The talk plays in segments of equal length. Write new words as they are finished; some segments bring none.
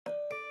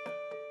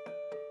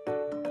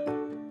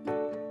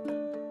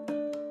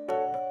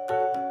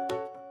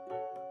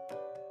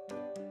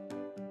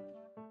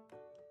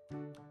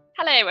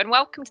Hello and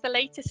welcome to the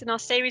latest in our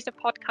series of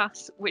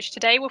podcasts, which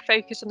today will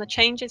focus on the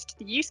changes to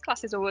the use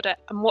classes order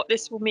and what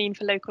this will mean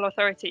for local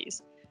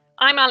authorities.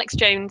 I'm Alex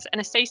Jones, an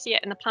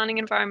associate in the planning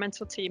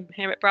environmental team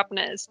here at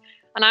Brabner's,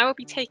 and I will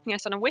be taking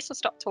us on a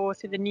whistle-stop tour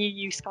through the new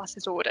use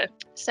classes order.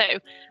 So,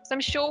 as I'm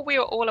sure we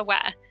are all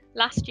aware,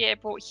 last year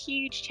brought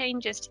huge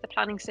changes to the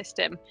planning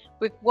system,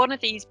 with one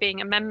of these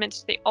being amendments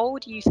to the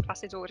old use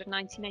classes order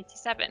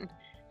 1987,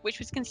 which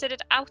was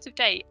considered out of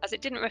date as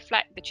it didn't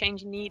reflect the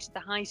changing needs of the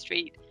high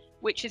street,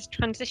 which is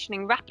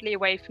transitioning rapidly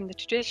away from the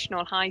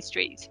traditional high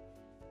street.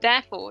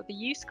 Therefore, the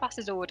Use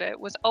Classes Order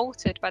was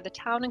altered by the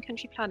Town and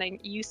Country Planning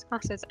Use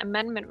Classes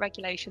Amendment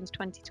Regulations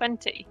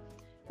 2020,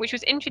 which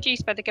was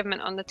introduced by the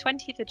government on the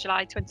 20th of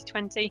July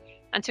 2020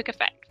 and took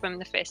effect from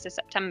the 1st of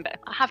September.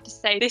 I have to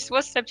say, this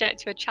was subject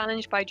to a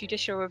challenge by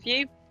judicial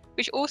review,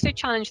 which also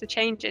challenged the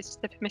changes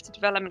to the Permitted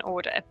Development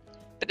Order,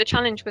 but the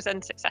challenge was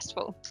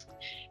unsuccessful.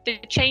 The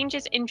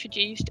changes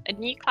introduced a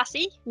new Class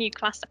E, new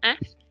Class F,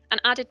 and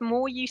added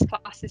more use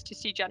classes to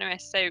sui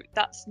generis, so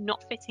that's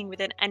not fitting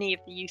within any of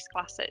the use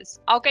classes.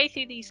 I'll go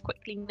through these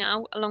quickly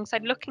now,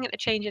 alongside looking at the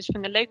changes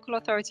from the local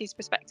authority's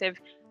perspective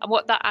and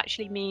what that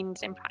actually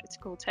means in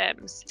practical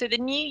terms. So the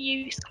new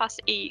use Class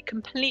E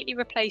completely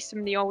replaced some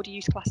of the old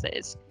use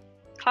classes.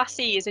 Class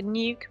E is a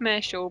new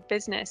commercial,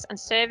 business and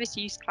service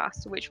use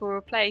class which will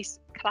replace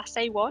Class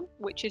A1,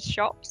 which is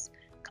shops,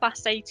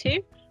 Class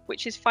A2,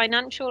 which is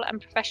financial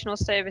and professional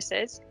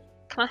services,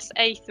 Class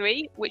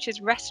A3, which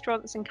is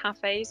restaurants and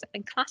cafes,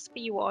 and Class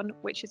B1,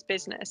 which is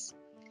business.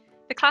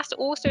 The class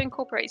also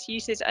incorporates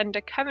uses under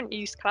current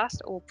use class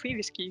or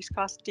previous use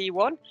class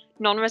D1,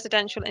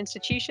 non-residential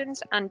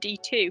institutions, and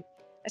D2,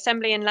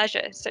 assembly and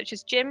leisure, such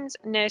as gyms,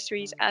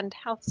 nurseries, and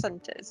health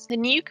centres. The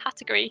new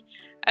category,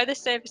 other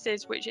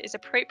services which it is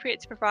appropriate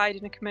to provide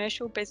in a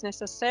commercial,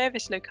 business or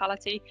service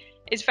locality,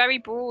 is very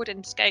broad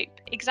in scope.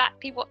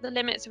 Exactly what the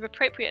limits of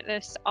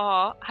appropriateness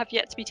are have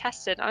yet to be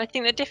tested, and I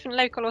think that different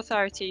local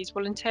authorities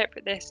will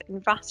interpret this in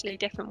vastly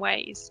different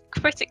ways.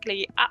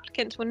 Critically,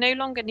 applicants will no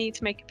longer need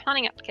to make a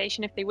planning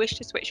application if they wish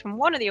to switch from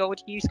one of the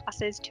old use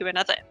classes to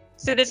another.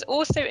 So there's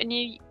also a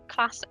new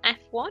Class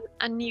F1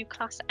 and new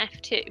Class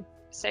F2.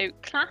 So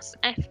Class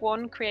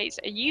F1 creates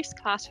a use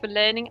class for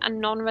learning and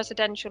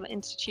non-residential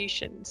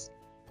institutions.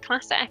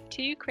 Class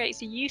F2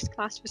 creates a use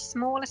class for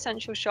small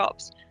essential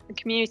shops and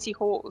community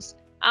halls,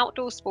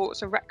 outdoor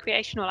sports or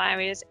recreational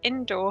areas,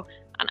 indoor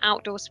and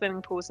outdoor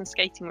swimming pools and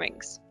skating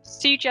rinks.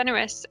 Sui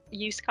generis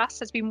use class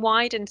has been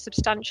widened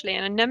substantially,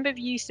 and a number of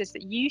uses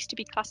that used to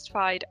be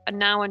classified are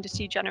now under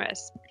sui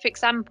generis. For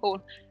example,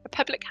 a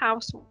public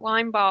house,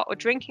 wine bar or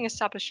drinking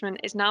establishment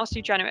is now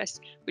sui generis,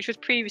 which was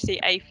previously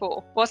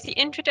A4. Whilst the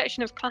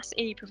introduction of Class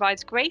E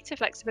provides greater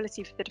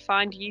flexibility for the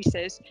defined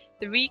uses,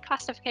 the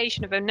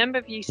reclassification of a number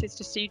of uses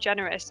to sui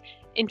generis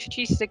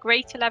introduces a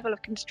greater level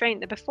of constraint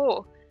than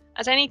before,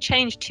 as any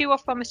change to or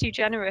from a sui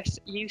generis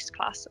use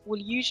class will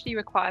usually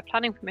require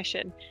planning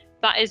permission.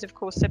 That is, of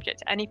course, subject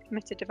to any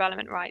permitted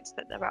development rights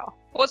that there are.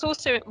 What's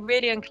also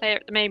really unclear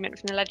at the moment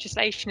from the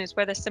legislation is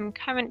whether some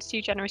current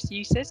sui generis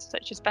uses,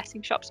 such as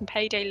betting shops and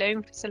payday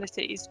loan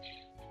facilities,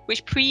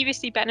 which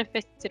previously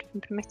benefited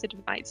from permitted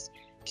rights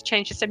to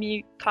change to some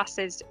new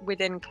classes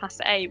within Class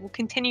A, will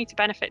continue to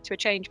benefit to a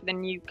change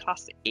within new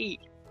Class E.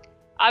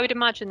 I would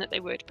imagine that they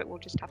would, but we'll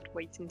just have to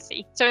wait and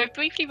see. So I've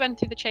briefly run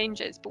through the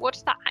changes, but what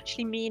does that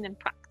actually mean in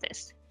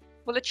practice?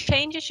 Well, the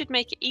changes should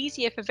make it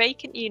easier for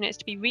vacant units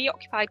to be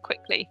reoccupied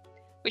quickly,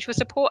 which will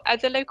support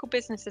other local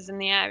businesses in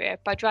the area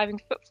by driving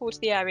footfall to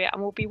the area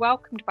and will be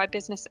welcomed by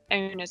business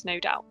owners,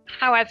 no doubt.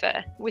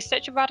 However, with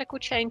such a radical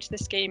change to the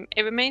scheme,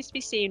 it remains to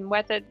be seen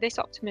whether this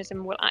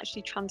optimism will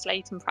actually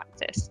translate in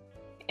practice.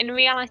 In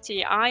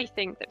reality, I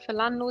think that for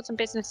landlords and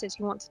businesses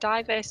who want to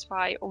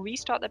diversify or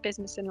restart their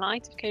business in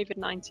light of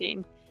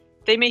COVID-19,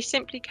 they may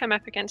simply come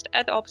up against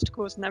other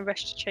obstacles in their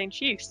rush to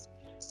change use.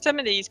 Some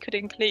of these could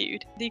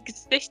include the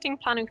existing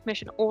planning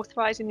permission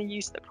authorising the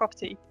use of the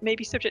property may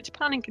be subject to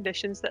planning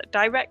conditions that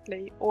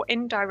directly or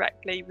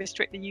indirectly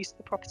restrict the use of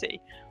the property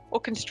or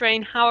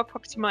constrain how a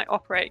property might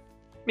operate,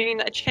 meaning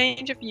that a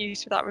change of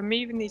use without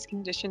removing these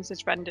conditions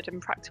is rendered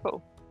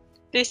impractical.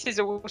 This is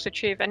also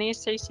true of any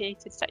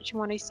associated Section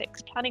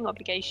 106 planning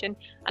obligation,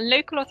 and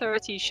local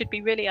authorities should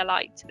be really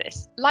alike to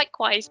this.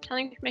 Likewise,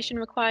 planning permission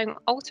requiring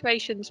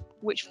alterations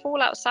which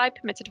fall outside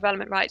permitted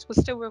development rights will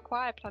still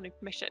require planning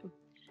permission.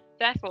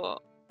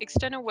 Therefore,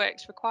 external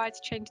works required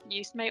to change the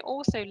use may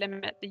also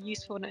limit the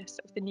usefulness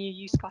of the new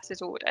use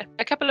classes order.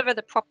 A couple of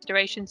other property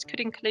considerations could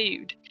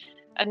include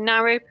a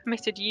narrow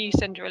permitted use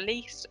under a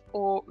lease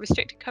or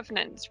restricted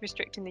covenants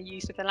restricting the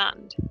use of the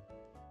land.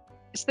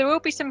 So there will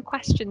be some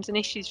questions and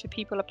issues for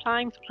people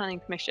applying for planning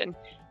permission,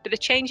 but the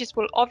changes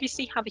will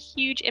obviously have a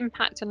huge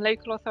impact on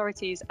local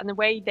authorities and the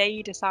way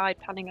they decide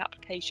planning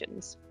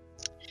applications.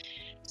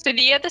 So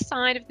the other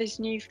side of this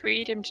new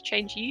freedom to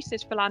change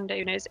uses for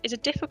landowners is a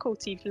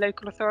difficulty for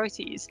local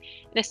authorities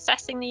in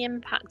assessing the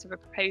impact of a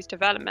proposed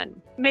development.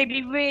 It may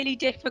be really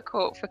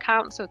difficult for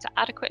council to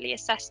adequately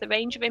assess the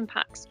range of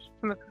impacts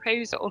from a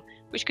proposal,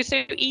 which could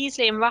so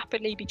easily and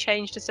rapidly be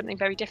changed to something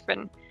very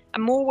different,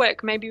 and more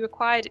work may be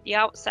required at the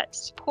outset to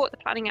support the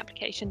planning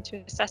application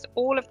to assess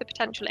all of the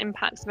potential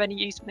impacts of any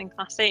use within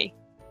Class E.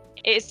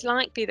 It is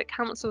likely that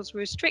councils will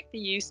restrict the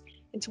use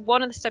into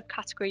one of the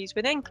subcategories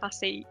within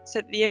Class E so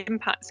that the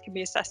impacts can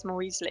be assessed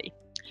more easily.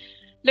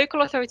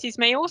 Local authorities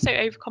may also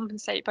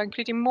overcompensate by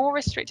including more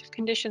restrictive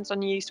conditions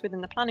on use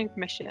within the planning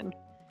permission.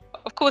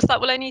 Of course, that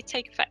will only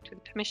take effect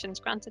with permissions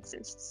granted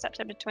since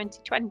September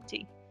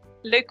 2020.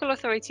 Local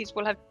authorities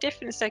will have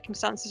different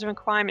circumstances and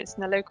requirements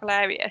in the local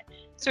area,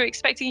 so we're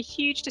expecting a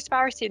huge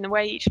disparity in the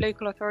way each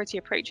local authority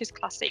approaches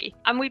Class E,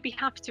 and we'd be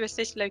happy to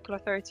assist local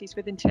authorities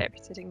with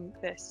interpreting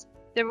this.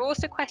 There are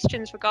also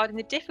questions regarding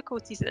the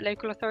difficulties that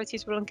local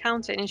authorities will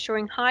encounter in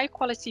ensuring high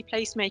quality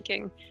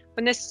placemaking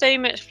when there's so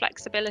much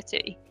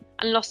flexibility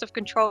and loss of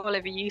control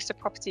over use of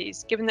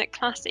properties, given that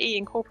Class E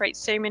incorporates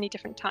so many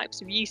different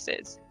types of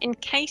uses. In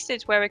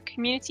cases where a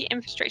community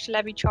infrastructure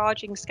levy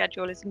charging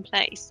schedule is in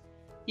place,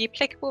 the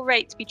applicable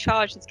rate to be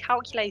charged is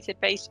calculated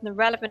based on the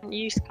relevant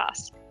use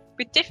class,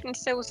 with different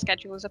CIL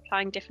schedules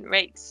applying different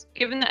rates.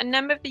 Given that a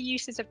number of the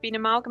uses have been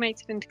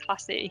amalgamated into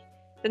Class E,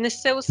 then the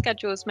CIL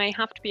schedules may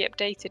have to be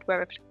updated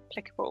where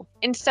applicable.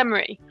 In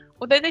summary,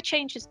 although the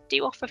changes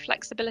do offer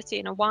flexibility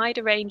and a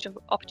wider range of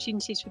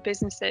opportunities for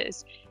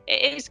businesses,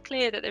 it is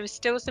clear that there is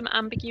still some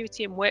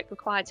ambiguity and work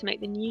required to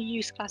make the new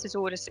use classes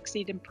order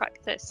succeed in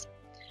practice.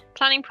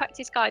 Planning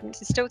practice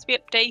guidance is still to be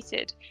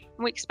updated,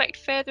 and we expect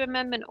further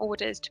amendment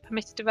orders to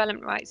permitted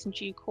development rights in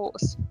due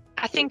course.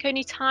 I think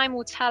only time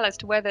will tell as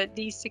to whether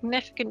these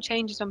significant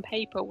changes on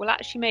paper will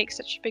actually make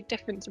such a big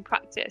difference in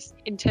practice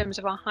in terms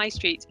of our high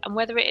street, and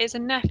whether it is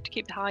enough to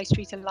keep the high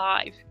street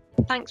alive.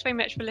 Thanks very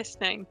much for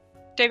listening.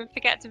 Don't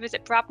forget to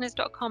visit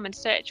brabners.com and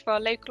search for our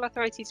local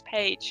authorities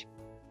page.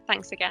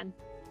 Thanks again.